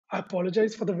I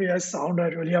apologize for the way I sound. I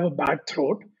really have a bad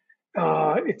throat.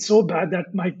 It's so bad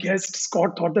that my guest,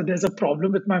 Scott, thought that there's a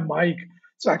problem with my mic.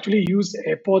 So I actually used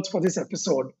AirPods for this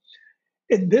episode.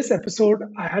 In this episode,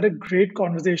 I had a great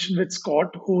conversation with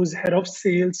Scott, who's head of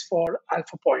sales for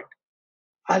AlphaPoint.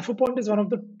 AlphaPoint is one of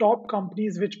the top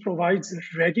companies which provides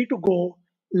ready to go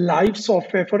live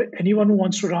software for anyone who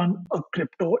wants to run a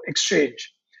crypto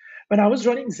exchange. When I was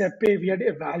running Zeppe, we had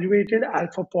evaluated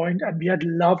AlphaPoint and we had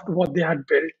loved what they had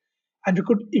built. And we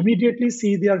could immediately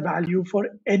see their value for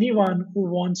anyone who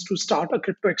wants to start a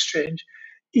crypto exchange,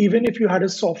 even if you had a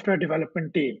software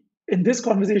development team. In this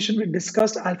conversation, we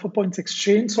discussed AlphaPoint's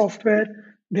exchange software,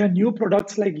 their new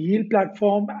products like Yield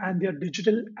platform, and their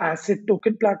digital asset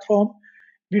token platform.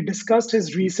 We discussed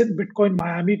his recent Bitcoin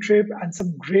Miami trip and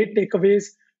some great takeaways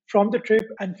from the trip.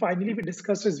 And finally, we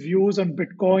discussed his views on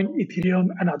Bitcoin, Ethereum,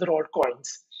 and other altcoins.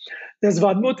 There's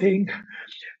one more thing.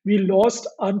 We lost,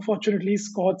 unfortunately,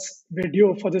 Scott's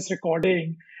video for this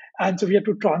recording. And so we had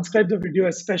to transcribe the video,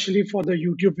 especially for the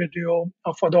YouTube video,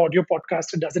 for the audio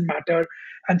podcast, it doesn't matter.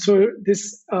 And so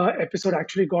this episode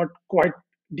actually got quite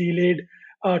delayed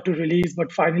to release,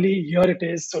 but finally, here it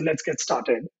is. So let's get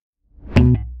started.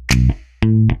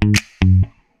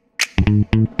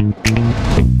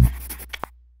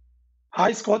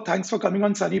 Hi, Scott. Thanks for coming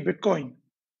on Sunny Bitcoin.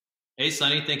 Hey,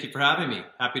 Sunny. Thank you for having me.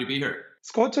 Happy to be here.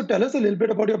 Scott, so tell us a little bit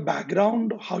about your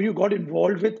background, how you got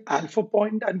involved with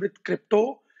AlphaPoint and with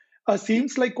crypto.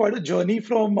 Seems like quite a journey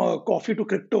from coffee to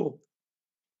crypto.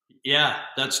 Yeah,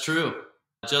 that's true.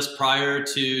 Just prior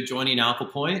to joining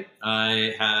AlphaPoint,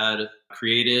 I had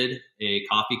created a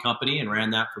coffee company and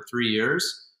ran that for 3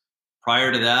 years.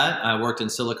 Prior to that, I worked in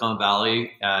Silicon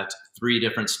Valley at 3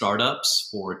 different startups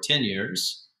for 10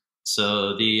 years.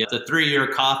 So the 3-year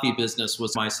coffee business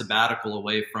was my sabbatical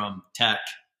away from tech.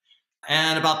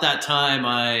 And about that time,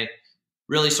 I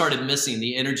really started missing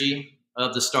the energy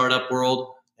of the startup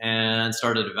world and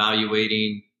started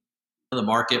evaluating the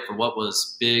market for what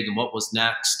was big and what was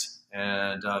next.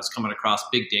 And I was coming across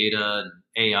big data and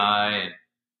AI. And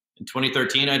in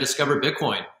 2013, I discovered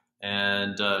Bitcoin.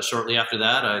 And shortly after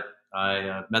that,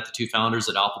 I met the 2 founders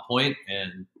at AlphaPoint,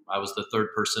 and I was the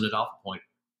 3rd person at AlphaPoint.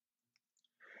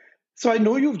 So I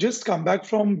know you've just come back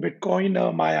from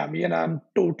Bitcoin Miami, and I'm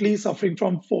totally suffering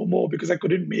from FOMO because I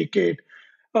couldn't make it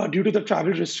due to the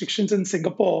travel restrictions in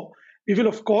Singapore. We will,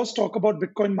 of course, talk about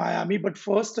Bitcoin Miami, but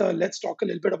first, let's talk a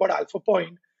little bit about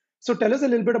AlphaPoint. So tell us a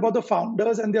little bit about the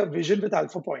founders and their vision with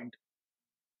AlphaPoint.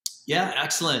 Yeah,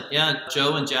 excellent. Yeah,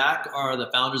 Joe and Jack are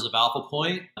the founders of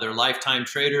AlphaPoint. They're lifetime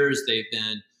traders. They've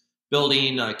been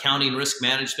building accounting, risk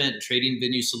management, and trading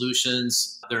venue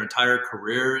solutions their entire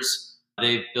careers.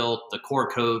 They've built the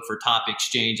core code for top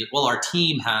exchanges. Well, our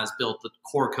team has built the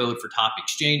core code for top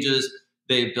exchanges.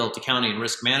 They've built accounting and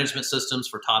risk management systems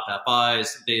for top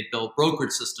FIs. They've built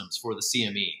brokerage systems for the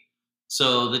CME.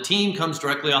 So the team comes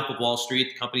directly off of Wall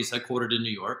Street. The company's headquartered in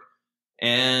New York.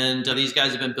 And these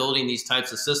guys have been building these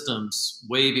types of systems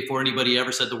way before anybody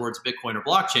ever said the words Bitcoin or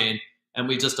blockchain. And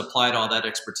we just applied all that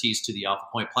expertise to the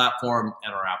AlphaPoint platform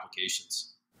and our applications.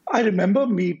 I remember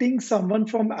meeting someone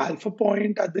from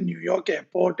AlphaPoint at the New York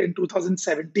airport in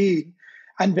 2017.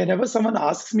 And whenever someone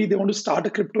asks me they want to start a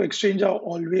crypto exchange, I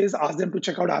always ask them to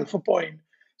check out AlphaPoint.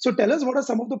 So tell us, what are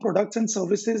some of the products and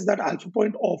services that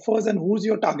AlphaPoint offers and who's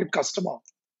your target customer?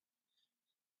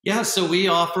 Yeah, so we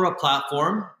offer a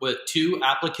platform with 2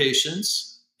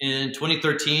 applications. In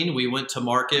 2013, we went to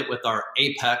market with our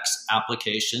Apex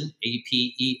application.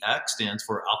 APEX stands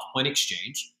for AlphaPoint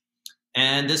Exchange.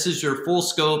 And this is your full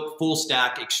scope, full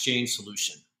stack exchange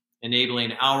solution,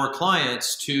 enabling our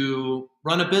clients to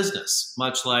run a business,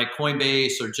 much like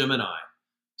Coinbase or Gemini.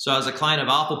 So as a client of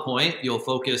AlphaPoint, you'll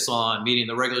focus on meeting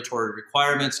the regulatory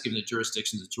requirements, given the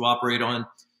jurisdictions that you operate on,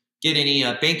 get any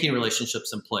banking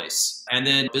relationships in place, and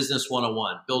then business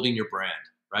 101, building your brand,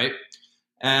 right?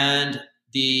 And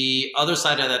the other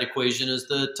side of that equation is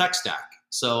the tech stack.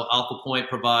 So AlphaPoint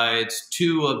provides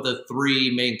 2 of the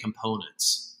 3 main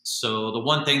components. So the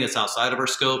one thing that's outside of our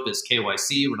scope is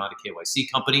KYC. We're not a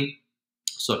KYC company.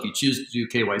 So if you choose to do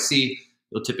KYC,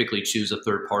 you'll typically choose a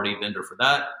third-party vendor for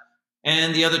that.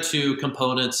 And the other 2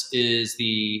 components is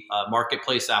the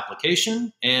marketplace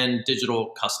application and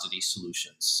digital custody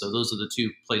solutions. So those are the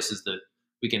 2 places that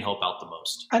we can help out the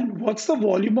most. And what's the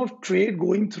volume of trade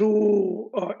going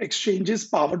through exchanges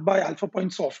powered by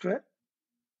AlphaPoint software?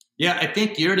 Yeah, I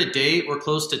think year to date, we're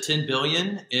close to 10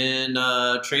 billion in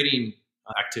trading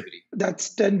activity.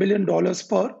 That's $10 billion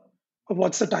per.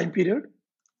 What's the time period?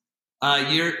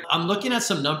 I'm looking at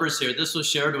some numbers here. This was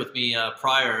shared with me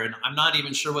prior, and I'm not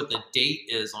even sure what the date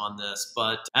is on this.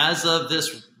 But as of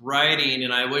this writing,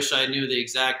 and I wish I knew the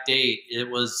exact date, it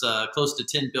was close to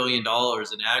 $10 billion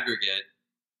in aggregate.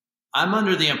 I'm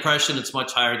under the impression it's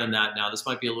much higher than that now. This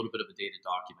might be a little bit of a dated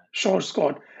document. Sure,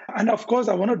 Scott. And of course,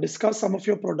 I want to discuss some of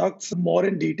your products more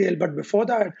in detail. But before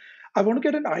that, I want to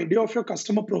get an idea of your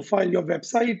customer profile. Your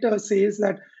website says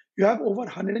that you have over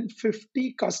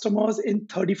 150 customers in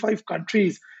 35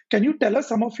 countries. Can you tell us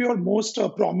some of your most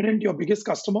prominent, your biggest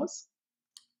customers?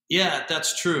 Yeah,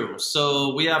 that's true.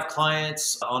 So we have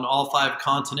clients on all 5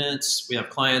 continents. We have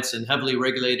clients in heavily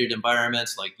regulated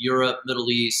environments like Europe,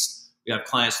 Middle East. We have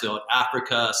clients throughout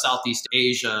Africa, Southeast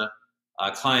Asia,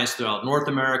 clients throughout North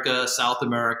America, South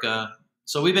America.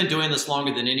 So we've been doing this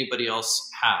longer than anybody else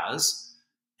has.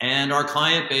 And our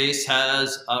client base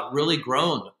has really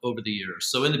grown over the years.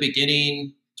 So in the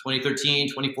beginning, 2013,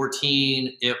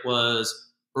 2014, it was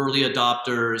early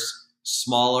adopters,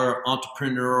 smaller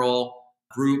entrepreneurial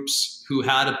groups who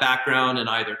had a background in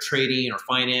either trading or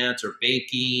finance or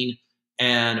banking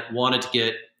and wanted to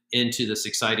get into this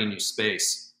exciting new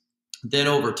space. Then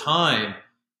over time,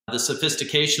 the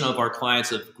sophistication of our clients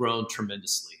have grown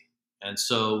tremendously. And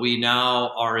so we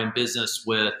now are in business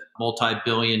with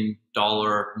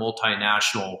multi-billion-dollar,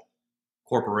 multinational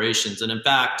corporations. And in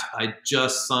fact, I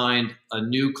just signed a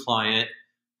new client,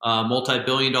 a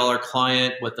multi-billion-dollar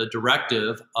client with a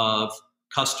directive of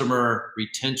customer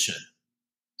retention.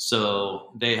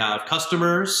 So they have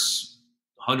customers,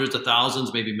 hundreds of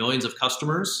thousands, maybe millions of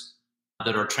customers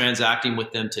that are transacting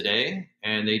with them today.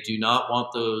 And they do not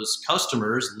want those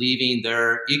customers leaving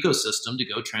their ecosystem to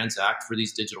go transact for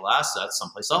these digital assets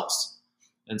someplace else.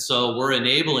 And so we're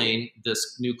enabling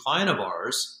this new client of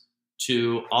ours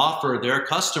to offer their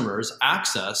customers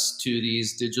access to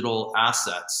these digital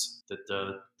assets that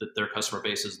their customer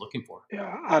base is looking for.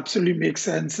 Yeah, absolutely makes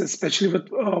sense, especially with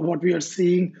what we are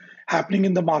seeing happening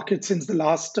in the market since the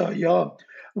last year.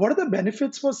 What are the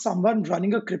benefits for someone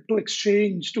running a crypto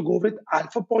exchange to go with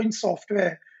AlphaPoint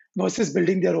software versus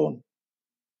building their own?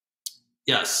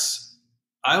 Yes,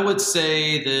 I would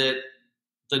say that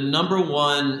the number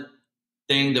one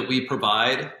thing that we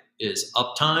provide is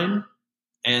uptime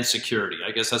and security.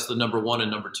 I guess that's the number one and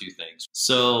number two things.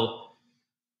 So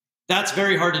that's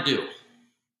very hard to do.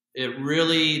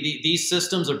 These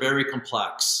systems are very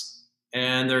complex.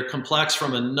 And they're complex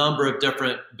from a number of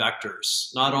different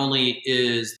vectors. Not only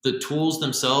is the tools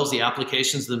themselves, the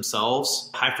applications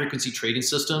themselves, high frequency trading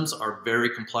systems are very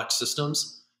complex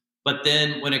systems. But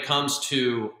then when it comes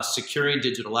to securing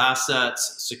digital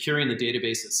assets, securing the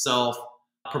database itself,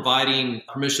 providing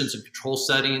permissions and control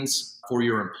settings for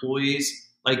your employees,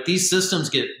 like these systems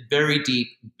get very deep,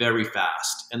 very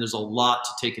fast. And there's a lot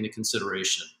to take into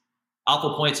consideration.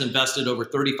 AlphaPoint's invested over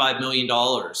 $35 million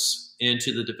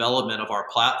into the development of our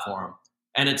platform.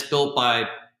 And it's built by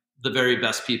the very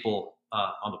best people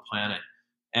on the planet.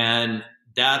 And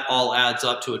that all adds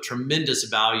up to a tremendous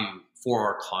value for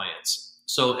our clients.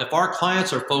 So if our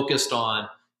clients are focused on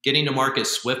getting to market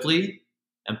swiftly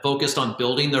and focused on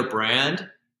building their brand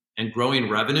and growing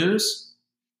revenues,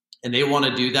 and they want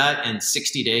to do that in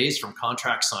 60 days from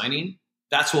contract signing,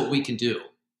 that's what we can do.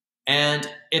 And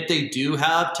if they do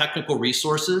have technical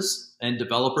resources and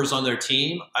developers on their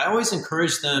team, I always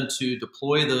encourage them to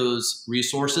deploy those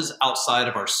resources outside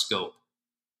of our scope.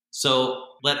 So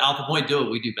let AlphaPoint do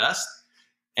what we do best,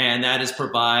 and that is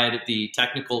provide the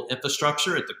technical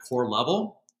infrastructure at the core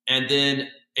level, and then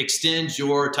extend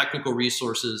your technical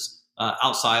resources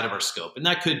outside of our scope. And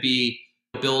that could be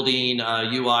building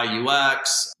UI,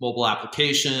 UX, mobile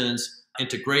applications,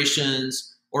 integrations,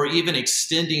 or even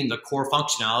extending the core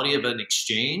functionality of an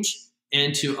exchange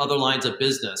into other lines of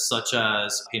business, such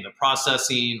as payment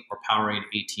processing or powering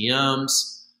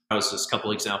ATMs. Those are just a couple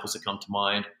examples that come to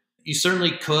mind. You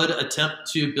certainly could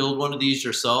attempt to build one of these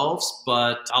yourselves,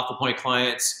 but AlphaPoint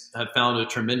clients have found a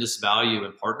tremendous value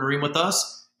in partnering with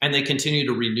us, and they continue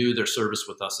to renew their service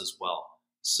with us as well.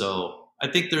 So I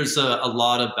think there's a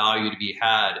lot of value to be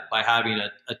had by having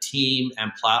a team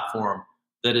and platform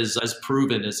that is as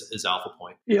proven as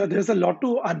AlphaPoint. Yeah, there's a lot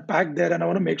to unpack there, and I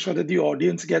want to make sure that the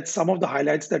audience gets some of the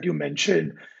highlights that you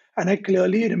mentioned. And I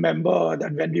clearly remember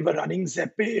that when we were running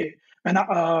Zeppe, and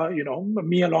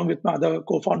me along with my other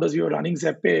co-founders, we were running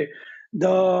Zeppe.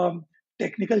 The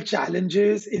technical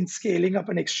challenges in scaling up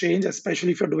an exchange,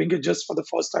 especially if you're doing it just for the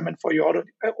first time and for your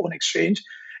own exchange,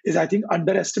 is I think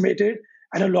underestimated.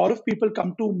 And a lot of people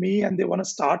come to me and they want to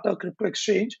start a crypto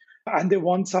exchange and they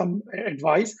want some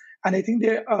advice. And I think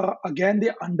they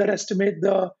underestimate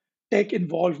the tech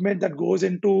involvement that goes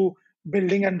into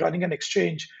building and running an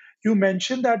exchange. You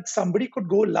mentioned that somebody could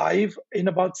go live in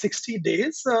about 60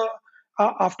 days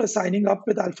after signing up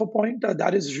with AlphaPoint.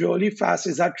 That is really fast.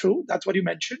 Is that true? That's what you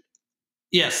mentioned?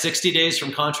 Yes, 60 days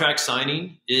from contract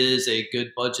signing is a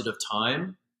good budget of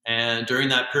time. And during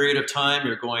that period of time,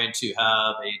 you're going to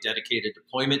have a dedicated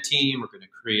deployment team. We're going to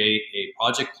create a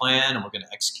project plan and we're going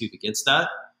to execute against that.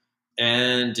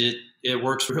 And it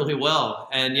works really well.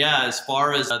 And yeah, as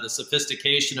far as the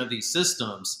sophistication of these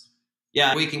systems,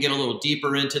 yeah, we can get a little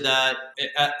deeper into that.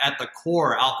 At the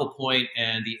core, AlphaPoint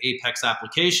and the Apex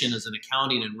application is an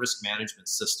accounting and risk management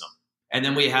system. And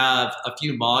then we have a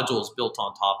few modules built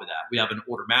on top of that. We have an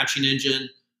order matching engine,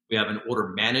 we have an order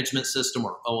management system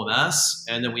or OMS,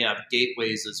 and then we have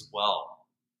gateways as well.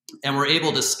 And we're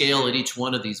able to scale at each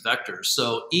one of these vectors.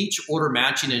 So each order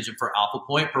matching engine for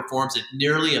AlphaPoint performs at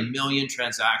nearly 1 million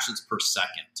transactions per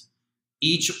second.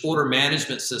 Each order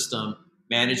management system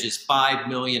manages 5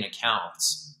 million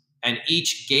accounts, and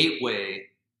each gateway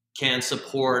can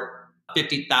support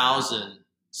 50,000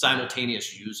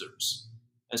 simultaneous users.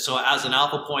 And so as an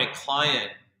AlphaPoint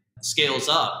client scales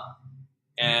up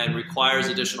and requires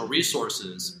additional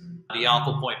resources, the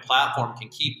AlphaPoint platform can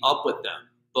keep up with them,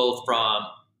 both from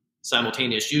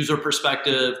simultaneous user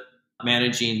perspective,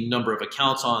 managing number of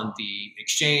accounts on the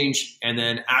exchange, and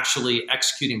then actually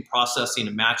executing, processing,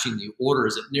 and matching the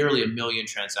orders at nearly 1 million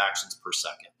transactions per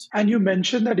second. And you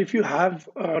mentioned that if you have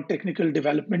a technical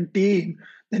development team,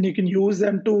 then you can use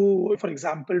them to, for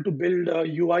example, to build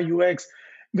UI UX,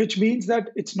 which means that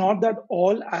it's not that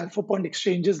all AlphaPoint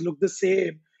exchanges look the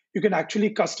same. You can actually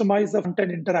customize the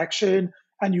front-end interaction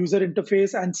and user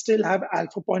interface and still have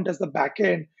AlphaPoint as the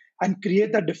backend and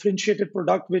create that differentiated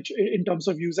product, which in terms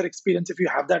of user experience, if you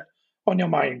have that on your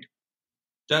mind.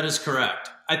 That is correct.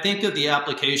 I think of the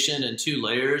application in 2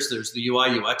 layers. There's the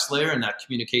UI UX layer, and that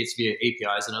communicates via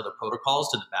APIs and other protocols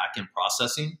to the backend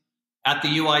processing. At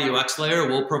the UI UX layer,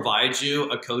 we'll provide you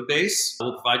a code base.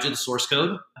 We'll provide you the source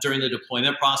code. During the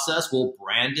deployment process, we'll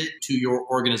brand it to your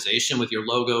organization with your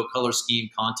logo, color scheme,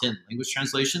 content, language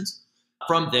translations.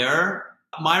 From there,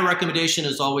 my recommendation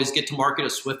is always get to market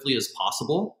as swiftly as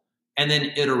possible and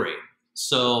then iterate.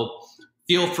 So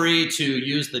feel free to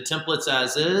use the templates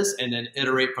as is and then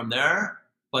iterate from there.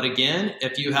 But again,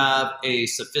 if you have a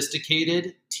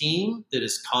sophisticated team that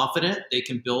is confident they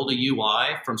can build a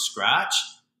UI from scratch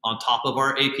on top of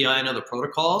our API and other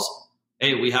protocols,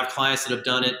 hey, we have clients that have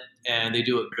done it and they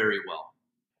do it very well.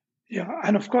 Yeah,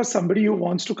 and of course, somebody who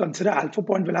wants to consider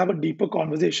AlphaPoint will have a deeper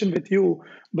conversation with you.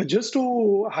 But just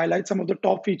to highlight some of the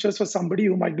top features for somebody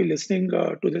who might be listening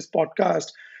to this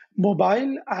podcast,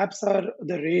 mobile apps are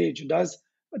the rage. Does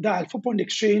the AlphaPoint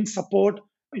exchange support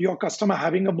your customer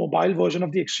having a mobile version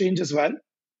of the exchange as well?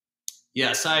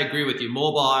 Yes, I agree with you.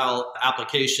 Mobile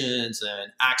applications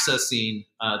and accessing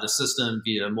the system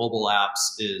via mobile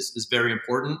apps is very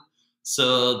important.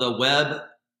 So the web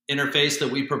interface that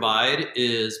we provide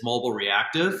is mobile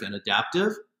reactive and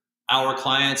adaptive. Our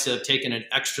clients have taken an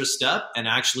extra step and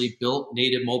actually built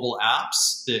native mobile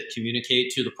apps that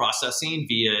communicate to the processing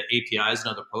via APIs and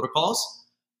other protocols.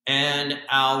 And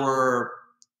our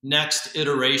next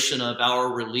iteration of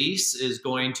our release is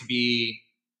going to be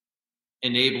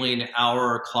enabling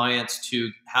our clients to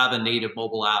have a native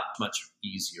mobile app much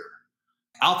easier.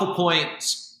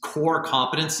 AlphaPoint's core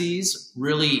competencies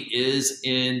really is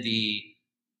in the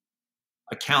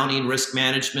accounting, risk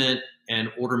management, and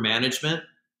order management,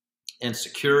 and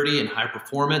security and high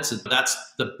performance. And that's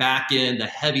the back end, the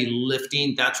heavy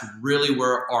lifting. That's really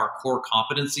where our core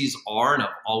competencies are and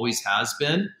always has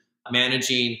been,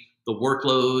 managing the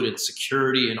workload and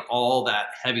security and all that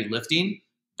heavy lifting.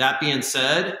 That being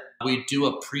said, we do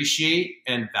appreciate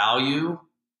and value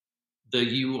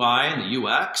the UI and the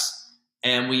UX,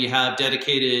 and we have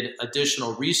dedicated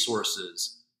additional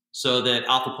resources so that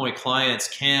AlphaPoint clients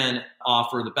can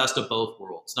offer the best of both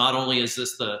worlds. Not only is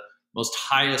this the most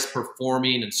highest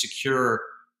performing and secure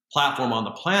platform on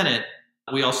the planet,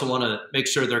 we also want to make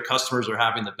sure their customers are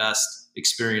having the best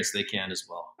experience they can as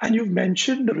well. And you've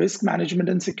mentioned risk management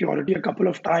and security a couple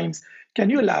of times. Can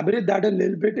you elaborate that a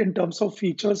little bit in terms of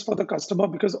features for the customer?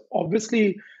 Because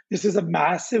obviously, this is a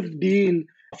massive deal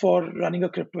for running a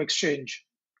crypto exchange.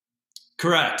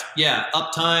 Correct. Yeah.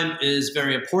 Uptime is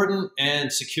very important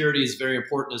and security is very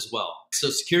important as well.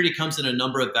 So security comes in a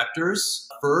number of vectors.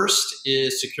 First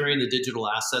is securing the digital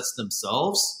assets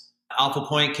themselves.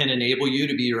 AlphaPoint can enable you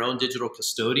to be your own digital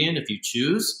custodian if you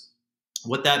choose.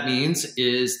 What that means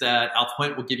is that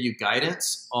AlphaPoint will give you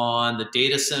guidance on the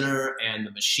data center and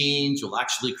the machines. You'll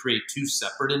actually create 2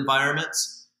 separate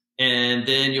environments. And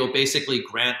then you'll basically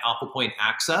grant AlphaPoint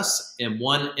access. In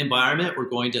one environment, we're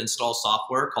going to install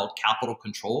software called Capital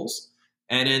Controls.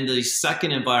 And in the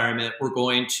second environment, we're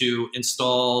going to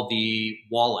install the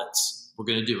wallets. We're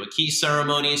going to do a key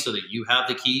ceremony so that you have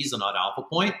the keys and not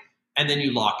AlphaPoint, and then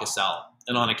you lock us out.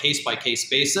 And on a case-by-case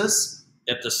basis,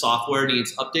 if the software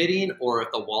needs updating or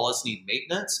if the wallets need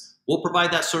maintenance, we'll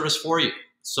provide that service for you.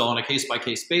 So on a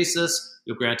case-by-case basis,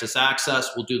 you'll grant us access,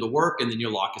 we'll do the work, and then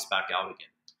you'll lock us back out again.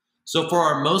 So for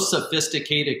our most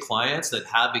sophisticated clients that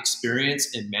have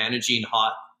experience in managing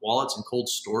hot wallets and cold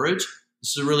storage,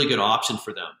 this is a really good option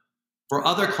for them. For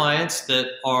other clients that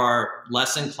are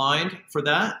less inclined for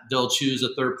that, they'll choose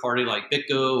a third party like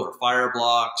BitGo or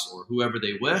Fireblocks or whoever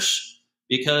they wish,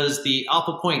 because the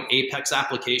AlphaPoint Apex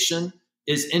application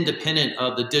is independent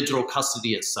of the digital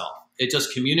custody itself. It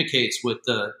just communicates with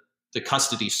the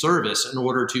custody service in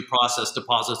order to process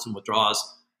deposits and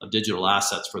withdrawals of digital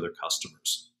assets for their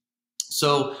customers.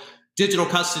 So digital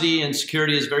custody and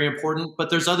security is very important, but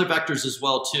there's other vectors as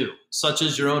well too, such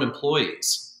as your own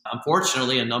employees.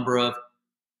 Unfortunately, a number of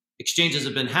exchanges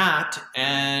have been hacked,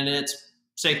 and it's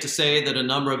safe to say that a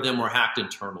number of them were hacked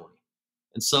internally.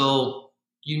 And so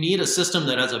you need a system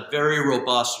that has a very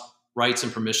robust rights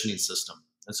and permissioning system.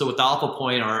 And so with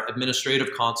AlphaPoint, our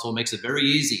administrative console makes it very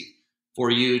easy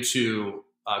for you to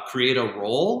create a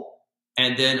role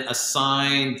and then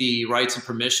assign the rights and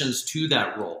permissions to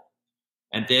that role.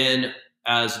 And then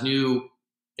as new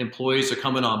employees are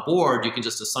coming on board, you can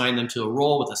just assign them to a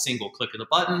role with a single click of the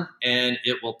button, and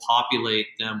it will populate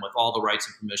them with all the rights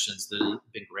and permissions that have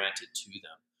been granted to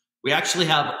them. We actually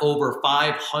have over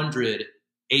 500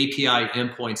 API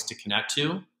endpoints to connect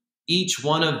to. Each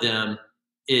one of them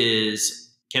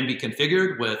can be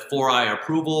configured with 4i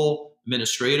approval,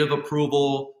 administrative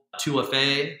approval,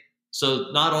 2FA. So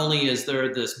not only is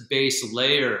there this base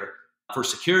layer for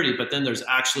security, but then there's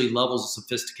actually levels of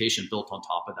sophistication built on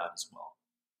top of that as well.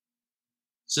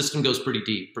 System goes pretty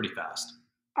deep, pretty fast.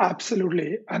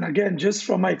 Absolutely. And again, just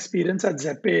from my experience at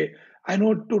Zeppe, I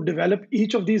know to develop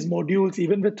each of these modules,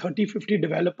 even with 30, 50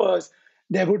 developers,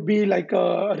 there would be like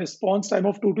a response time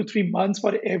of 2 to 3 months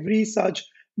for every such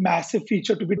massive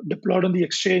feature to be deployed on the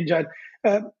exchange. And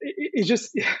it's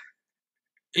just...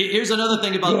 Here's another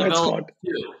thing about developers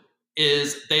too,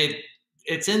 is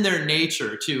it's in their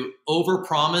nature to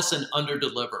overpromise and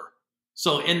underdeliver.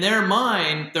 So in their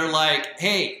mind, they're like,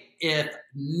 hey, if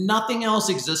nothing else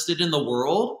existed in the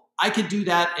world, I could do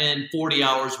that in 40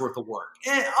 hours worth of work.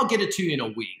 I'll get it to you in a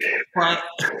week. But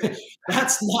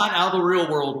that's not how the real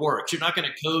world works. You're not going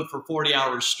to code for 40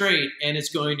 hours straight, and it's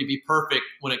going to be perfect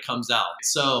when it comes out.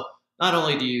 So not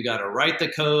only do you got to write the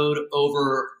code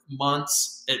over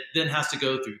months, it then has to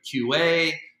go through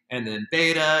QA and then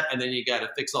beta, and then you got to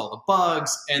fix all the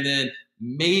bugs, and then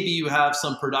maybe you have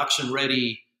some production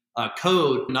ready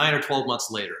code 9 or 12 months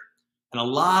later. And a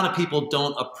lot of people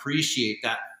don't appreciate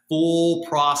that full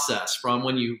process from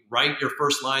when you write your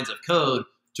first lines of code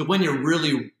to when you're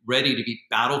really ready to be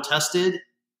battle tested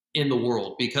in the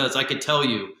world. Because I could tell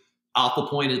you,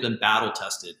 AlphaPoint has been battle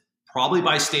tested, probably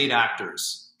by state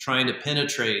actors trying to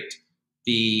penetrate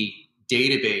the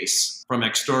database from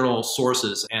external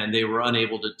sources, and they were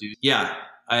unable to do. Yeah,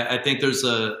 I think there's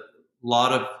a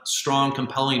lot of strong,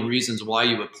 compelling reasons why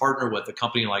you would partner with a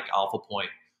company like AlphaPoint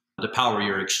to power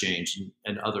your exchange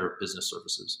and other business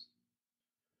services.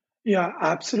 Yeah,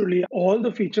 absolutely. All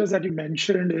the features that you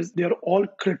mentioned they're all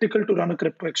critical to run a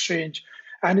crypto exchange.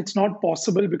 And it's not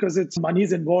possible because it's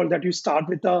money's involved that you start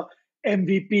with a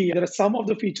MVP. There are some of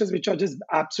the features which are just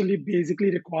absolutely basically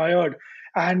required.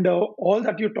 And all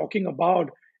that you're talking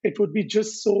about, it would be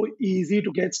just so easy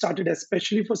to get started,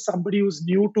 especially for somebody who's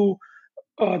new to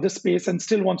the space and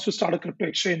still wants to start a crypto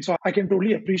exchange. So I can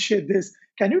totally appreciate this.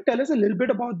 Can you tell us a little bit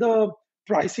about the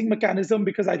pricing mechanism?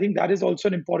 Because I think that is also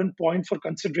an important point for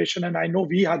consideration. And I know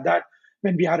we had that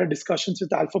when we had our discussions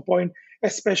with AlphaPoint,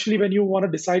 especially when you want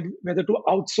to decide whether to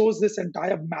outsource this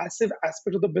entire massive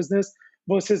aspect of the business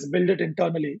versus build it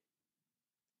internally.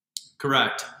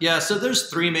 Correct. Yeah, so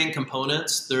there's 3 main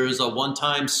components. There's a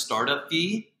one-time startup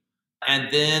fee,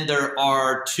 and then there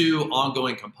are 2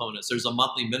 ongoing components. There's a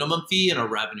monthly minimum fee and a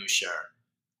revenue share.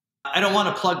 I don't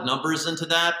want to plug numbers into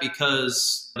that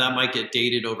because that might get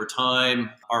dated over time.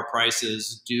 Our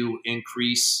prices do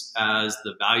increase as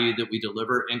the value that we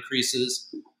deliver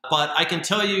increases. But I can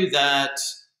tell you that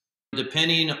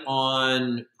depending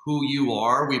on who you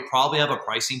are, we probably have a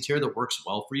pricing tier that works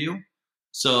well for you.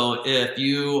 So if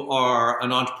you are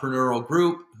an entrepreneurial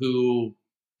group who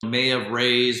may have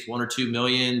raised 1 or 2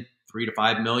 million, 3 to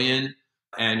 5 million,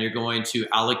 and you're going to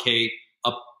allocate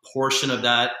a portion of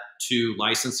that to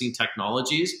licensing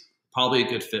technologies, probably a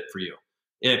good fit for you.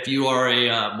 If you are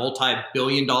a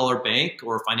multi-billion-dollar bank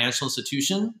or financial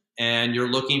institution and you're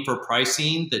looking for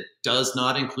pricing that does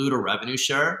not include a revenue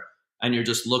share, and you're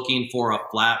just looking for a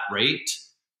flat rate,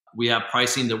 we have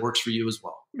pricing that works for you as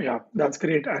well. Yeah, that's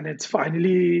great. And it's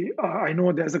finally, I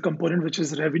know there's a component which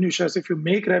is revenue share. So if you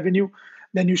make revenue,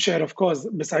 then you share, of course,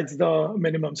 besides the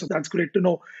minimum. So that's great to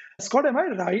know. Scott, am I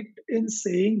right in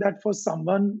saying that for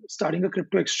someone starting a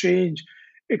crypto exchange,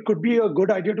 it could be a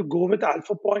good idea to go with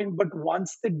AlphaPoint, but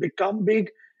once they become big,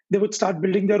 they would start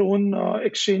building their own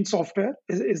exchange software?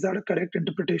 Is that a correct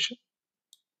interpretation?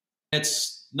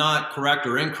 It's not correct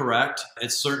or incorrect.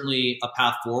 It's certainly a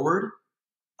path forward.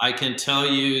 I can tell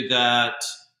you that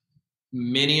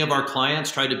many of our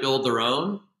clients tried to build their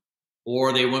own,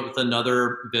 or they went with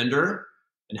another vendor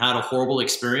and had a horrible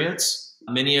experience.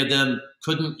 Many of them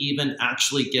couldn't even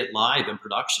actually get live in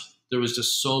production. There was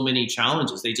just so many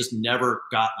challenges. They just never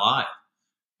got live.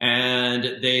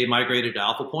 And they migrated to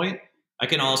AlphaPoint. I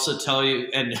can also tell you,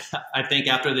 and I think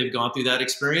after they've gone through that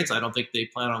experience, I don't think they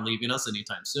plan on leaving us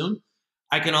anytime soon.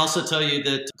 I can also tell you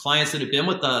that clients that have been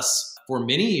with us for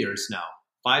many years now,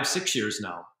 5, 6 years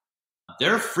now,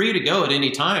 they're free to go at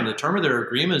any time. The term of their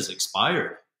agreement is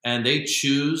expired, and they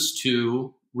choose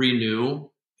to renew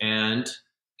and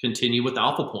continue with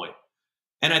AlphaPoint.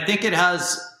 And I think it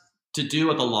has to do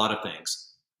with a lot of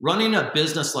things. Running a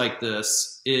business like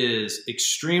this is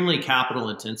extremely capital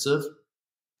intensive,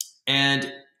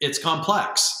 and it's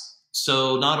complex.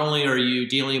 So not only are you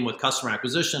dealing with customer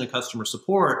acquisition and customer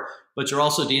support, but you're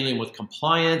also dealing with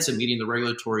compliance and meeting the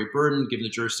regulatory burden given the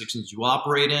jurisdictions you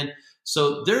operate in.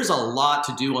 So there's a lot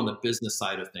to do on the business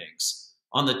side of things.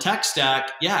 On the tech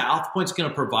stack, yeah, AlphaPoint's going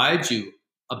to provide you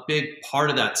a big part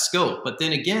of that scope. But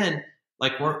then again,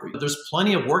 there's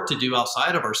plenty of work to do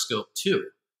outside of our scope too.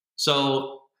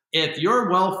 So if you're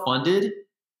well-funded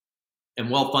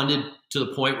to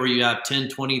the point where you have 10,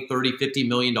 20, 30, $50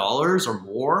 million or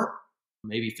more,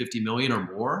 maybe 50 million or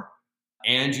more,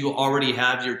 and you already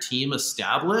have your team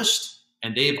established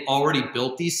and they've already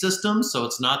built these systems, so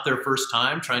it's not their first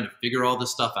time trying to figure all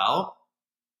this stuff out,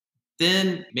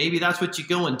 then maybe that's what you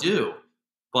go and do.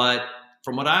 But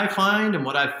from what I find and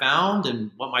what I've found and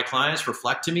what my clients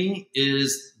reflect to me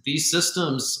is these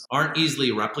systems aren't easily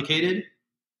replicated,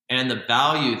 and the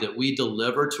value that we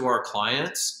deliver to our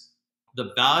clients,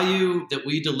 the value that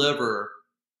we deliver,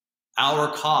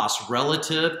 our costs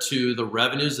relative to the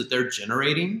revenues that they're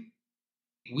generating,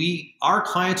 our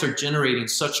clients are generating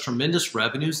such tremendous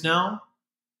revenues now,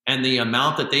 and the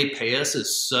amount that they pay us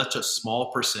is such a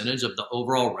small percentage of the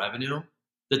overall revenue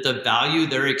that the value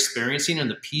they're experiencing and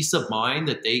the peace of mind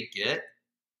that they get.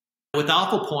 With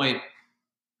AlphaPoint,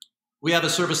 we have a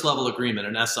service level agreement,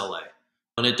 an SLA,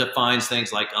 and it defines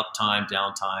things like uptime,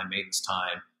 downtime, maintenance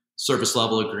time, service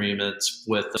level agreements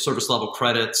with service level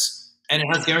credits, and it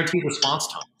has guaranteed response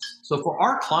times. So for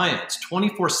our clients,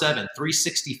 24/7,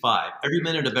 365, every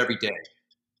minute of every day,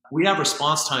 we have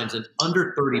response times in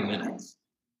under 30 minutes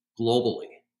globally.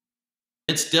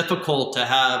 It's difficult to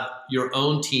have your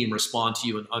own team respond to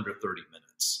you in under 30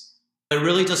 minutes. It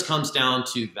really just comes down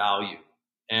to value.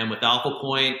 And with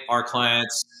AlphaPoint, our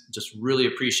clients just really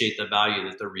appreciate the value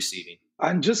that they're receiving.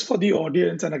 And just for the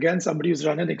audience, and again, somebody who's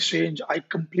run an exchange, I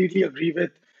completely agree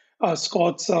with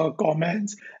Scott's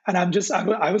comments. And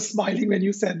I was smiling when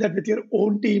you said that with your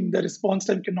own team, the response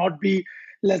time cannot be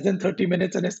less than 30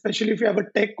 minutes. And especially if you have a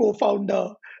tech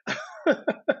co-founder,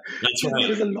 That's right.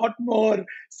 there's a lot more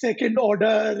second order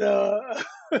and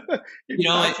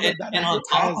on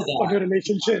top of that, on your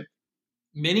relationship.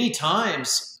 many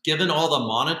times, given all the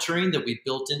monitoring that we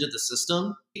built into the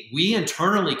system, we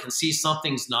internally can see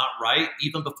something's not right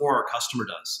even before our customer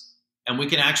does. And we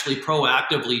can actually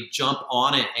proactively jump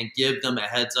on it and give them a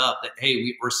heads up that,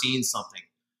 hey, we're seeing something.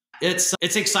 It's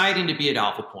exciting to be at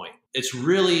AlphaPoint. It's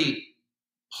really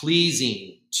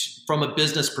pleasing from a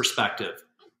business perspective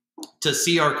to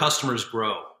see our customers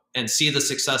grow and see the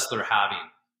success they're having.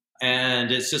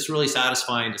 And it's just really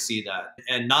satisfying to see that.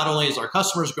 And not only is our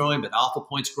customers growing, but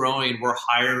AlphaPoint's growing. We're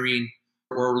hiring.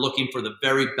 We're looking for the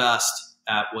very best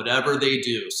at whatever they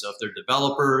do. So if they're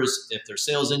developers, if they're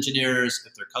sales engineers,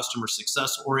 if they're customer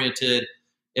success oriented,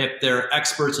 if they're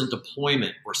experts in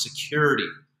deployment or security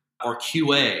or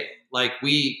QA,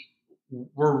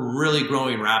 we're really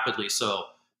growing rapidly. So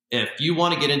if you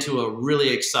want to get into a really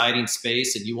exciting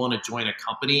space and you want to join a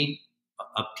company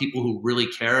of people who really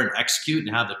care and execute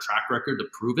and have the track record to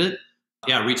prove it,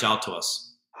 yeah, reach out to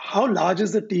us. How large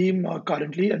is the team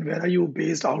currently, and where are you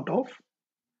based out of?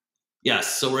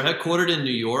 Yes, so we're headquartered in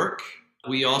New York.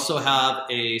 We also have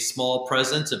a small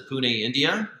presence in Pune,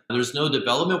 India. There's no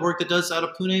development work that does out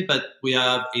of Pune, but we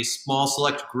have a small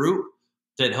select group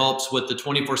that helps with the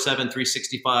 24/7,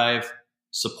 365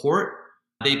 support.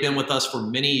 They've been with us for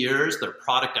many years. They're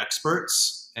product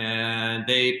experts, and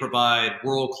they provide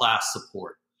world-class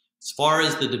support. As far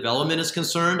as the development is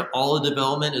concerned, all the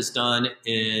development is done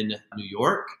in New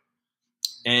York.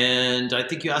 And I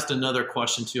think you asked another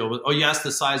question too. Oh, you asked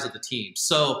the size of the team.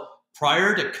 So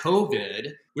prior to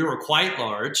COVID, we were quite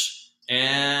large.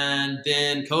 And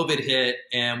then COVID hit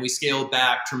and we scaled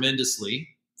back tremendously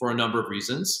for a number of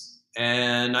reasons.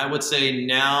 And I would say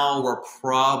now we're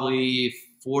probably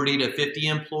 40 to 50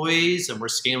 employees, and we're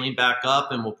scaling back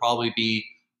up, and we'll probably be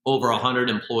over 100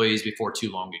 employees before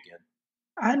too long again.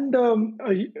 And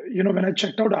when I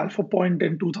checked out AlphaPoint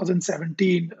in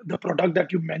 2017, the product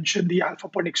that you mentioned, the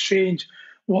AlphaPoint Exchange,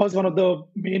 was one of the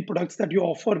main products that you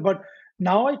offer. But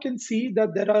now I can see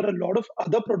that there are a lot of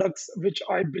other products which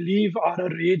I believe are a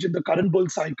rage in the current bull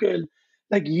cycle,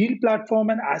 like yield platform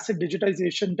and asset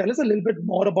digitization. Tell us a little bit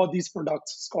more about these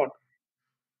products, Scott.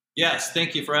 Yes,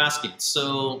 thank you for asking.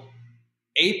 So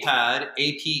APAD,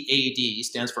 APAD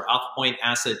stands for AlphaPoint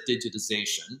Asset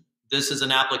Digitization. This is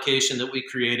an application that we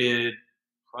created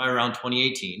probably around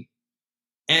 2018.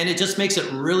 And it just makes it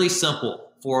really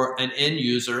simple for an end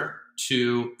user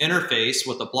to interface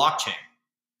with a blockchain.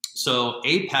 So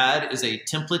APAD is a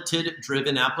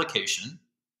template-driven application.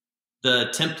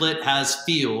 The template has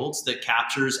fields that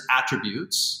captures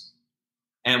attributes.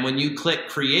 And when you click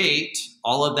create,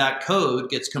 all of that code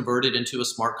gets converted into a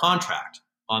smart contract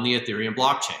on the Ethereum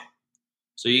blockchain.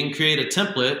 So you can create a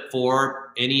template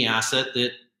for any asset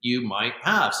that you might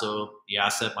have. So the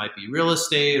asset might be real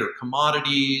estate or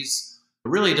commodities. It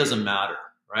really doesn't matter,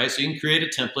 right? So you can create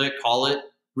a template, call it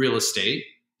real estate.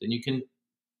 Then you can,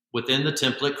 within the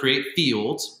template, create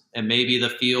fields. And maybe the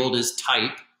field is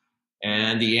type.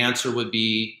 And the answer would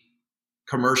be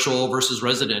commercial versus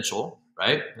residential,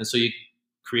 right? And so you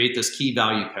create this key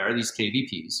value pair, these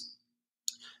KVPs.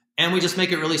 And we just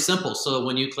make it really simple. So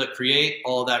when you click create,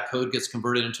 all of that code gets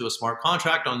converted into a smart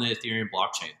contract on the Ethereum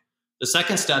blockchain. The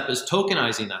second step is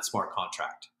tokenizing that smart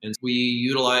contract. And we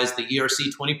utilize the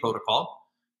ERC20 protocol.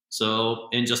 So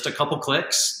in just a couple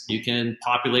clicks, you can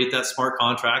populate that smart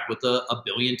contract with a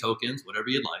billion tokens, whatever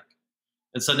you'd like.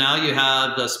 And so now you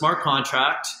have the smart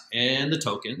contract and the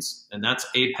tokens, and that's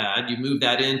APAD. You move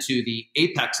that into the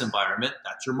Apex environment.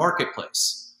 That's your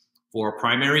marketplace for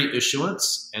primary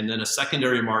issuance, and then a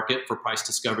secondary market for price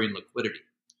discovery and liquidity.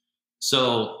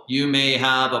 So you may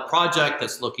have a project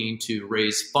that's looking to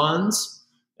raise funds.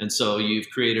 And so you've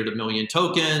created 1 million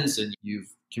tokens and you've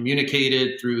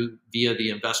communicated via the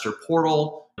investor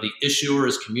portal. The issuer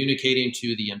is communicating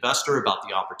to the investor about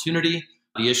the opportunity.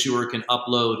 The issuer can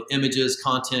upload images,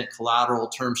 content, collateral,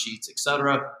 term sheets,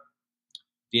 etc.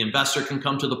 The investor can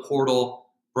come to the portal,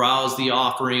 browse the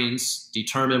offerings,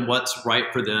 determine what's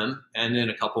right for them, and in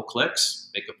a couple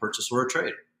clicks, make a purchase or a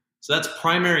trade. So that's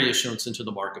primary issuance into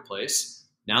the marketplace.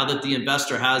 Now that the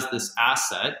investor has this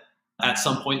asset, at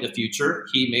some point in the future,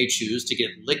 he may choose to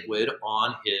get liquid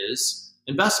on his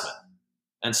investment.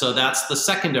 And so that's the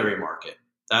secondary market.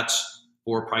 That's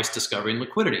for price discovery and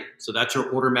liquidity. So that's your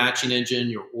order matching engine,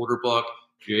 your order book.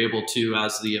 You're able to,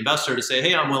 as the investor, to say,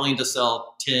 hey, I'm willing to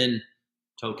sell 10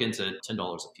 tokens at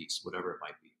 $10 a piece, whatever it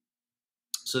might be.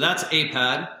 So that's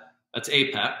APAD, that's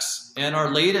Apex. And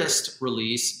our latest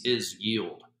release is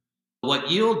Yield.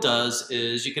 What Yield does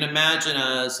is you can imagine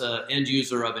as an end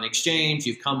user of an exchange,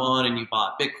 you've come on and you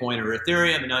bought Bitcoin or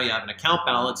Ethereum, and now you have an account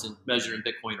balance and measure in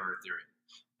Bitcoin or Ethereum.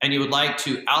 And you would like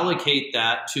to allocate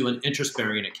that to an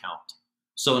interest-bearing account.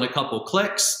 So in a couple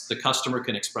clicks, the customer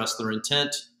can express their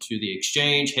intent to the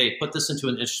exchange, hey, put this into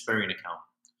an interest-bearing account.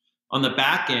 On the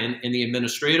back end, in the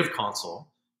administrative console,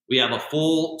 we have a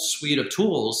full suite of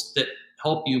tools that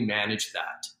help you manage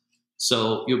that.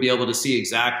 So you'll be able to see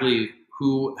exactly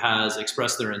who has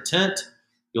expressed their intent.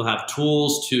 You'll have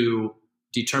tools to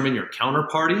determine your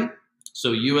counterparty.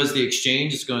 So you as the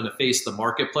exchange is going to face the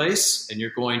marketplace, and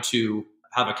you're going to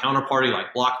have a counterparty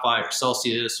like BlockFi or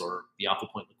Celsius or the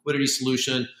AlphaPoint liquidity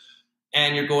solution.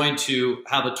 And you're going to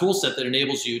have a tool set that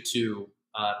enables you to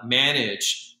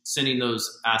manage sending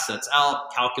those assets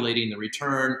out, calculating the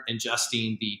return,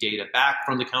 ingesting the data back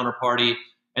from the counterparty,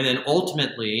 and then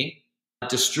ultimately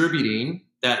distributing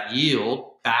that yield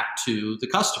back to the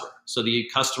customer. So the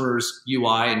customer's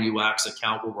UI and UX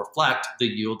account will reflect the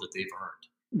yield that they've earned.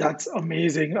 That's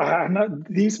amazing. And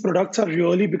these products are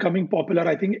really becoming popular.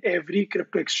 I think every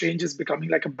crypto exchange is becoming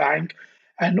like a bank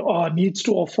and needs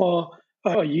to offer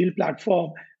a yield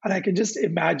platform. And I can just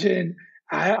imagine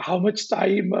how much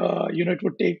time it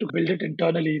would take to build it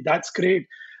internally. That's great.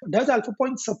 Does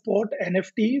AlphaPoint support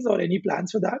NFTs or any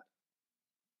plans for that?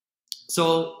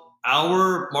 So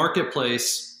our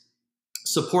marketplace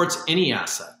supports any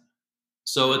asset.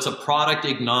 So it's a product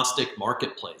agnostic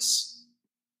marketplace.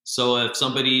 So if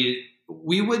somebody,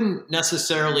 we wouldn't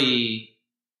necessarily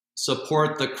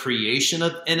support the creation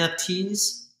of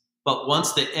NFTs, but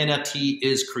once the NFT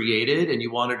is created and you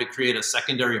wanted to create a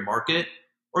secondary market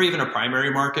or even a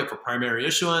primary market for primary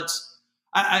issuance,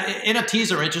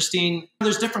 NFTs are interesting.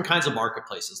 There's different kinds of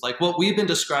marketplaces. Like what we've been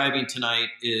describing tonight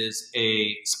is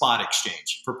a spot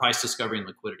exchange for price discovery and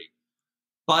liquidity.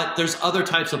 But there's other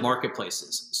types of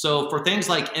marketplaces. So for things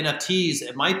like NFTs,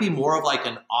 it might be more of like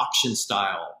an auction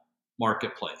style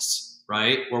marketplace,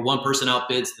 right? Where one person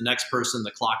outbids the next person,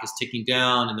 the clock is ticking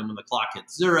down, and then when the clock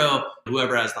hits zero,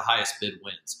 whoever has the highest bid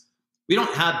wins. We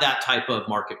don't have that type of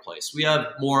marketplace. We have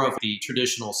more of the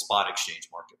traditional spot exchange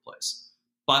marketplace.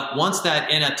 But once that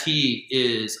NFT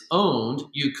is owned,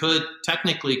 you could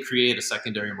technically create a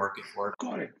secondary market for it.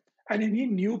 Got it. And any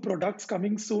new products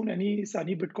coming soon? Any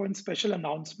Sunny Bitcoin special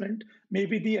announcement?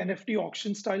 Maybe the NFT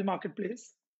auction style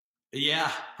marketplace? Yeah,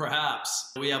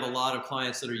 perhaps. We have a lot of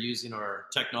clients that are using our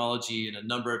technology in a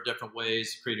number of different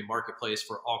ways, creating marketplace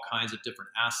for all kinds of different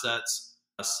assets.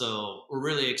 So we're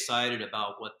really excited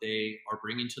about what they are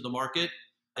bringing to the market.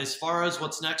 As far as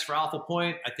what's next for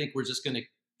AlphaPoint, I think we're just going to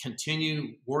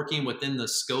continue working within the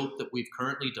scope that we've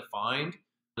currently defined.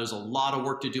 There's a lot of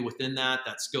work to do within that.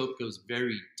 That scope goes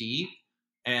very deep.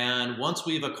 And once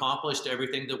we've accomplished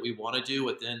everything that we want to do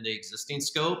within the existing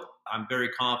scope, I'm very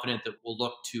confident that we'll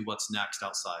look to what's next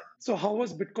outside. So, how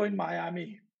was Bitcoin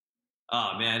Miami?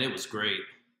 Oh, man, it was great.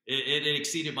 It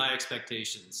exceeded my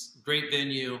expectations. Great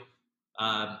venue,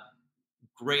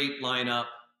 great lineup,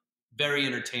 very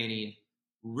entertaining,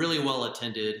 really well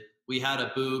attended. We had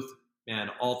a booth, man,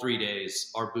 all 3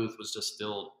 days. Our booth was just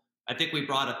filled. I think we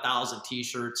brought 1,000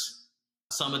 t-shirts.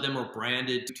 Some of them were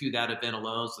branded to that event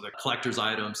alone, so they're collector's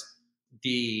items.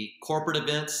 The corporate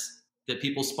events that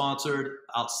people sponsored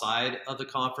outside of the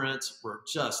conference were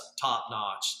just top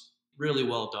notch, really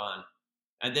well done.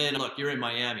 And then look, you're in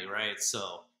Miami, right?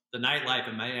 So the nightlife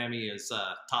in Miami is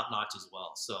top notch as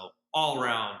well. So all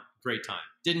around, great time.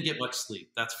 Didn't get much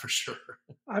sleep, that's for sure.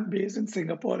 I'm based in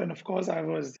Singapore, and of course,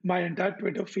 my entire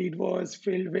Twitter feed was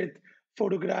filled with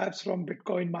photographs from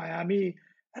Bitcoin Miami.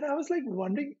 And I was like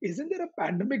wondering, isn't there a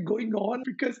pandemic going on?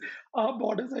 Because our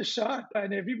borders are shut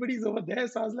and everybody's over there.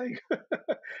 So I was like,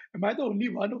 am I the only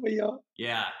one over here?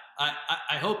 Yeah,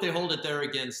 I hope they hold it there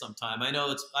again sometime. I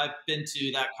know I've been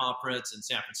to that conference in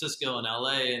San Francisco and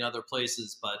LA and other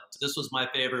places, but this was my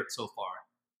favorite so far.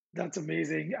 That's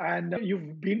amazing. And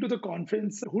you've been to the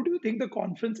conference. Who do you think the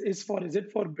conference is for? Is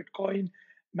it for Bitcoin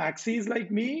maxis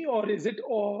like me, or is it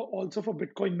also for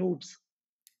Bitcoin noobs?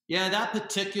 Yeah, that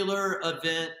particular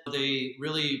event, they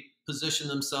really position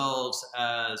themselves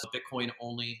as a Bitcoin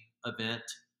only event.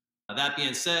 That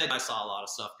being said, I saw a lot of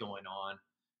stuff going on.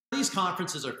 These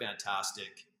conferences are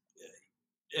fantastic.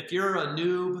 If you're a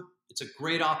noob, it's a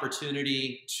great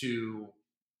opportunity to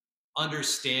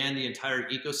understand the entire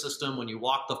ecosystem. When you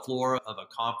walk the floor of a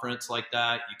conference like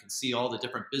that, you can see all the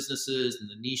different businesses and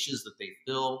the niches that they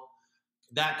fill.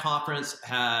 That conference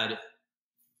had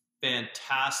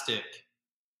fantastic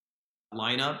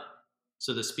lineup.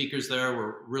 So the speakers there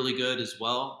were really good as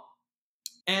well.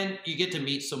 And you get to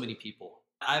meet so many people.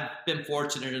 I've been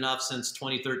fortunate enough since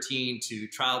 2013 to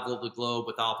travel the globe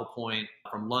with AlphaPoint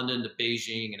from London to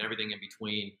Beijing and everything in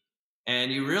between.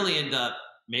 And you really end up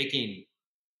making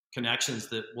connections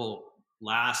that will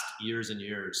last years and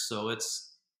years. So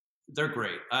they're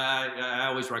great. I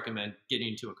always recommend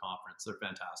getting to a conference. They're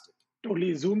fantastic.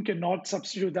 Totally. Zoom cannot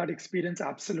substitute that experience.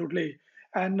 Absolutely.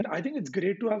 And I think it's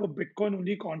great to have a Bitcoin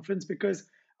only conference because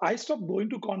I stopped going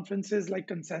to conferences like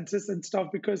Consensus and stuff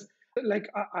because like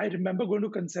I remember going to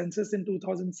Consensus in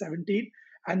 2017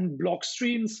 and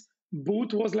Blockstream's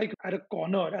booth was like at a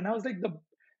corner. And I was like, the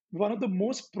one of the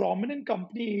most prominent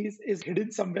companies is hidden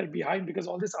somewhere behind because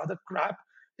all this other crap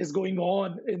is going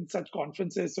on in such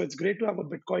conferences. So it's great to have a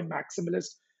Bitcoin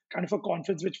maximalist kind of a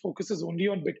conference which focuses only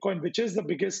on Bitcoin, which is the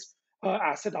biggest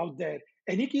asset out there.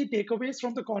 Any key takeaways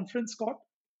from the conference, Scott?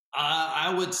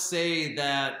 I would say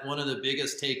that one of the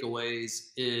biggest takeaways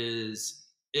is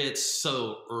it's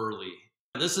so early.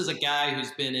 This is a guy who's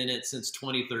been in it since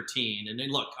 2013. And then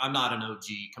look, I'm not an OG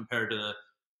compared to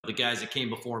the guys that came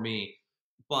before me.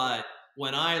 But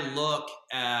when I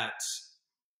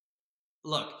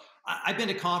I've been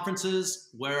to conferences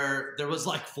where there was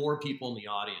like 4 people in the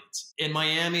audience. In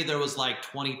Miami, there was like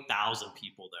 20,000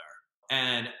 people there.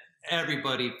 And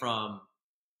everybody from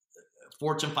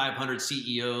Fortune 500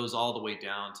 CEOs all the way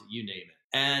down to you name it.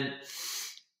 And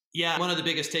yeah, one of the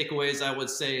biggest takeaways I would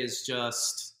say is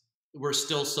just we're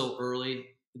still so early.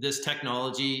 This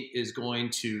technology is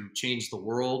going to change the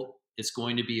world. It's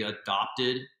going to be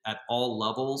adopted at all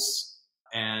levels.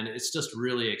 And it's just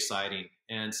really exciting.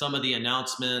 And some of the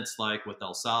announcements, like with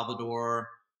El Salvador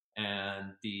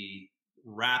and the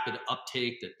rapid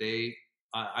uptake that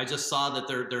I just saw that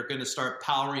they're going to start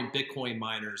powering Bitcoin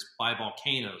miners by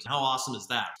volcanoes. How awesome is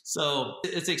that? So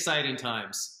it's exciting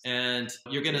times. And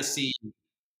you're going to see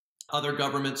other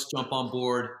governments jump on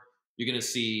board. You're going to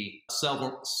see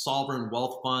sovereign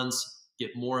wealth funds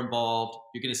get more involved.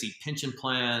 You're going to see pension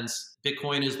plans.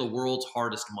 Bitcoin is the world's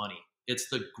hardest money. It's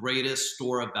the greatest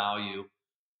store of value.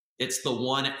 It's the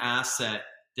one asset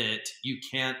that you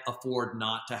can't afford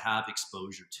not to have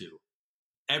exposure to.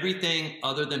 Everything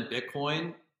other than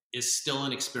Bitcoin is still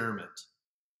an experiment.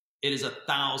 It is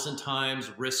 1,000 times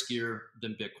riskier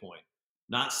than Bitcoin.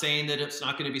 Not saying that it's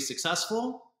not going to be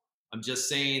successful. I'm just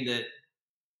saying that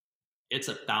it's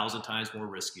 1,000 times more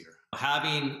riskier.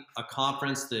 Having a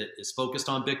conference that is focused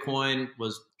on Bitcoin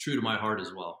was true to my heart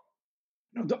as well.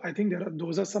 No, I think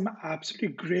those are some absolutely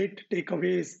great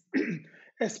takeaways,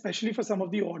 especially for some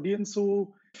of the audience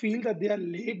who feel that they are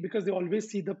late because they always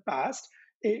see the past.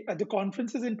 At the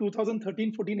conferences in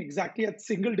 2013-14, exactly at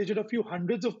single digit, a few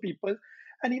hundreds of people,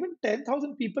 and even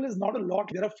 10,000 people is not a lot.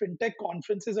 There are fintech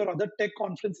conferences or other tech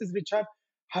conferences which have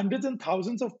hundreds and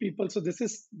thousands of people. So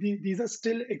these are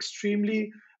still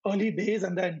extremely early days,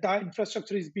 and the entire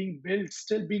infrastructure is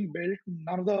still being built.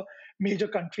 None of the major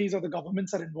countries or the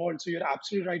governments are involved. So you're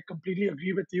absolutely right. Completely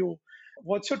agree with you.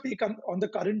 What's your take on the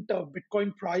current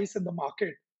Bitcoin price in the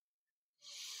market?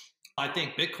 I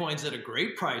think Bitcoin's at a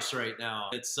great price right now.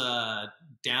 It's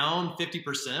down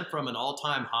 50% from an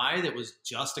all-time high that was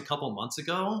just a couple months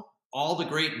ago. All the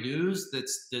great news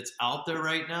that's out there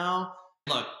right now.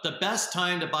 Look, the best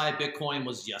time to buy Bitcoin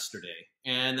was yesterday,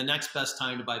 and the next best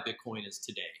time to buy Bitcoin is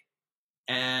today.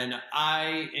 And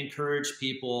I encourage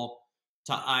people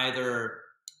to either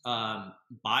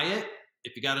buy it.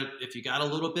 If you got a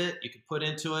little bit, you can put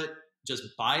into it. Just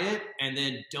buy it, and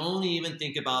then don't even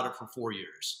think about it for 4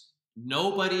 years.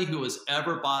 Nobody who has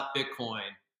ever bought Bitcoin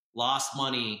lost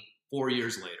money 4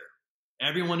 years later.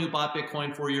 Everyone who bought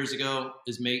Bitcoin 4 years ago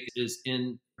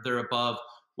they're above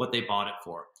what they bought it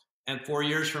for. And 4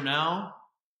 years from now,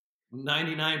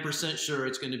 99% sure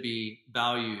it's going to be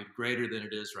valued greater than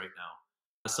it is right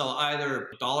now. So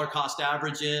either dollar cost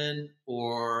average in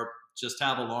or just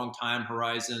have a long time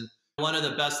horizon. One of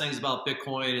the best things about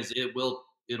Bitcoin is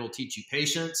it'll teach you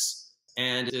patience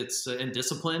and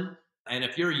discipline. And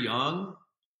if you're young,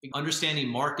 understanding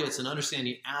markets and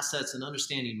understanding assets and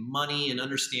understanding money and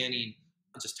understanding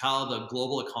just how the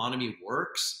global economy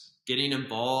works, getting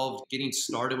involved, getting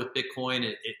started with Bitcoin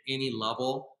at any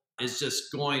level is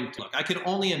just going to look. I could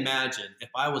only imagine if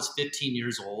I was 15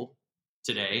 years old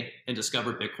today and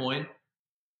discovered Bitcoin,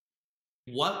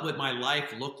 what would my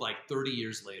life look like 30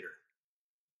 years later?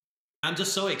 I'm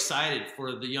just so excited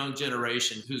for the young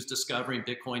generation who's discovering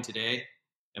Bitcoin today.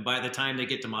 And by the time they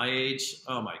get to my age,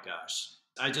 oh my gosh,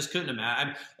 I just couldn't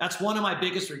imagine. That's one of my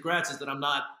biggest regrets is that I'm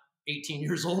not 18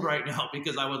 years old right now,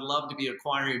 because I would love to be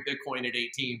acquiring Bitcoin at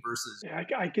 18 versus. Yeah,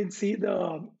 I can see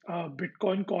the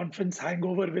Bitcoin conference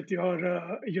hangover with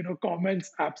your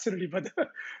comments. Absolutely,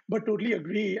 but totally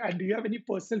agree. And do you have any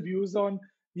personal views on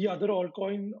the other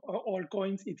altcoins,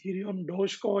 Ethereum,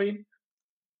 Dogecoin?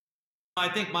 I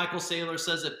think Michael Saylor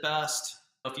says it best.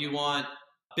 If you want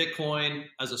Bitcoin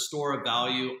as a store of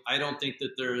value, I don't think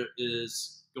that there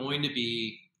is going to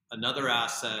be another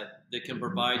asset that can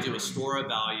provide you a store of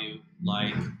value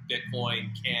like Bitcoin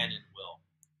can and will.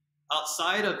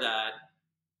 Outside of that,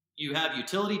 you have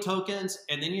utility tokens,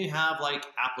 and then you have like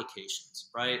applications,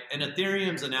 right? And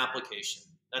Ethereum's an application.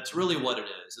 That's really what it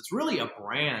is. It's really a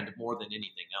brand more than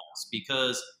anything else,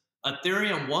 because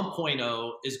Ethereum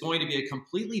 1.0 is going to be a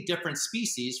completely different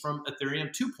species from Ethereum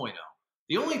 2.0.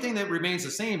 The only thing that remains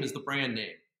the same is the brand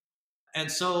name. And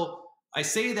so I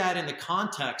say that in the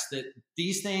context that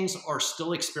these things are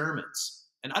still experiments.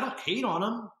 And I don't hate on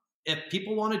them. If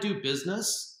people want to do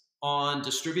business on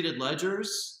distributed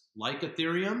ledgers like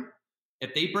Ethereum,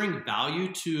 if they bring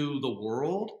value to the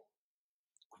world,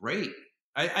 great.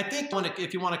 I think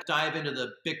if you want to dive into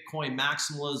the Bitcoin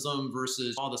maximalism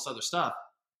versus all this other stuff,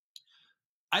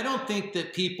 I don't think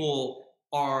that people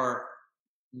are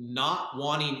not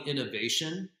wanting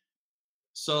innovation.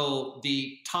 So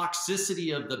the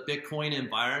toxicity of the Bitcoin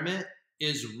environment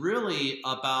is really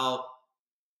about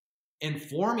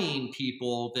informing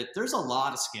people that there's a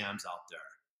lot of scams out there,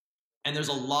 and there's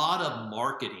a lot of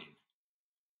marketing,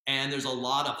 and there's a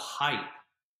lot of hype,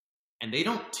 and they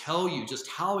don't tell you just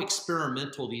how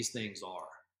experimental these things are.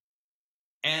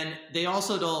 And they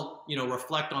also don't,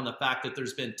 reflect on the fact that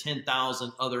there's been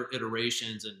 10,000 other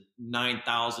iterations and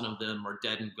 9,000 of them are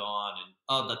dead and gone. And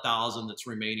of the 1,000 that's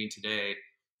remaining today,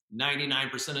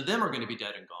 99% of them are going to be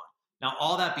dead and gone. Now,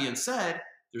 all that being said,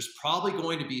 there's probably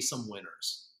going to be some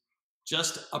winners.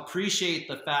 Just appreciate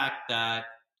the fact that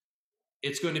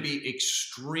it's going to be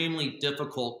extremely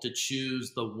difficult to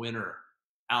choose the winner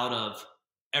out of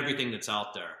everything that's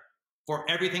out there for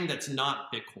everything that's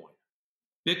not Bitcoin.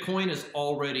 Bitcoin has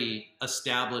already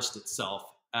established itself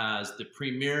as the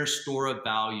premier store of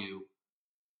value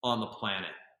on the planet.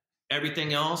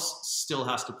 Everything else still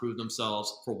has to prove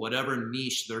themselves for whatever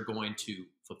niche they're going to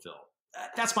fulfill.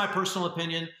 That's my personal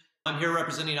opinion. I'm here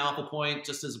representing AlphaPoint.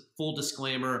 Just as a full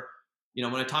disclaimer,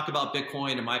 when I talk about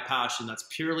Bitcoin and my passion, that's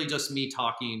purely just me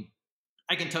talking.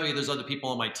 I can tell you there's other people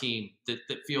on my team that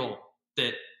feel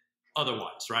that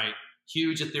otherwise, right?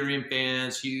 Huge Ethereum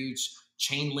fans, huge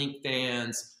Chainlink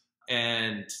fans,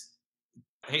 and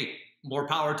hey, more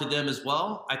power to them as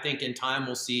well. I think in time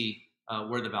we'll see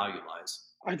where the value lies.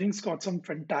 I think Scott, some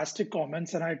fantastic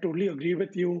comments, and I totally agree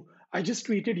with you. I just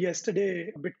tweeted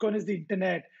yesterday, Bitcoin is the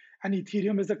internet and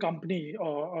Ethereum is the company.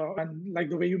 And like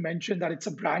the way you mentioned that it's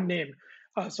a brand name.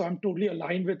 So I'm totally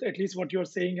aligned with at least what you're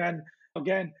saying. And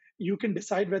again, you can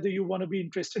decide whether you want to be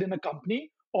interested in a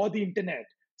company or the internet.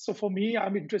 So for me,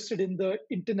 I'm interested in the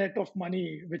internet of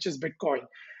money, which is Bitcoin.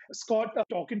 Scott,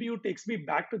 talking to you takes me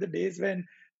back to the days when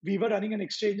we were running an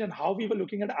exchange and how we were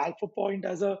looking at AlphaPoint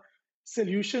as a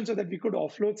solution so that we could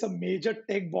offload some major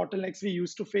tech bottlenecks we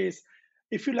used to face.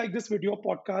 If you like this video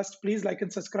podcast, please like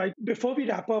and subscribe. Before we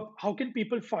wrap up, how can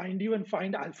people find you and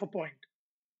find AlphaPoint?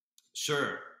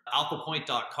 Sure.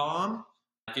 AlphaPoint.com.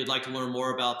 If you'd like to learn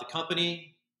more about the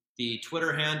company, the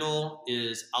Twitter handle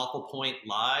is AlphaPoint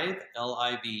Live,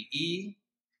 Live.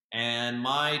 And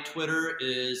my Twitter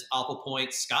is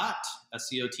AlphaPoint Scott,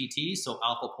 SCOTT. So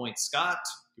AlphaPoint Scott.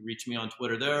 You can reach me on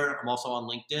Twitter there. I'm also on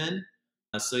LinkedIn.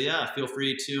 So yeah, feel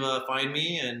free to find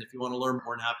me. And if you want to learn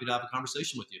more, I'm happy to have a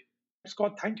conversation with you.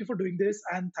 Scott, thank you for doing this.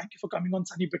 And thank you for coming on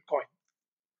Sunny Bitcoin.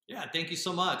 Yeah, thank you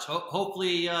so much.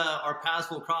 Hopefully our paths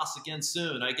will cross again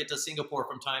soon. I get to Singapore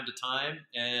from time to time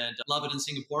and love it in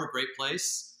Singapore, great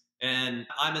place. And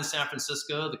I'm in San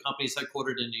Francisco. The company's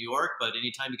headquartered in New York, but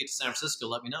anytime you get to San Francisco,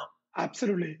 let me know.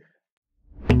 Absolutely.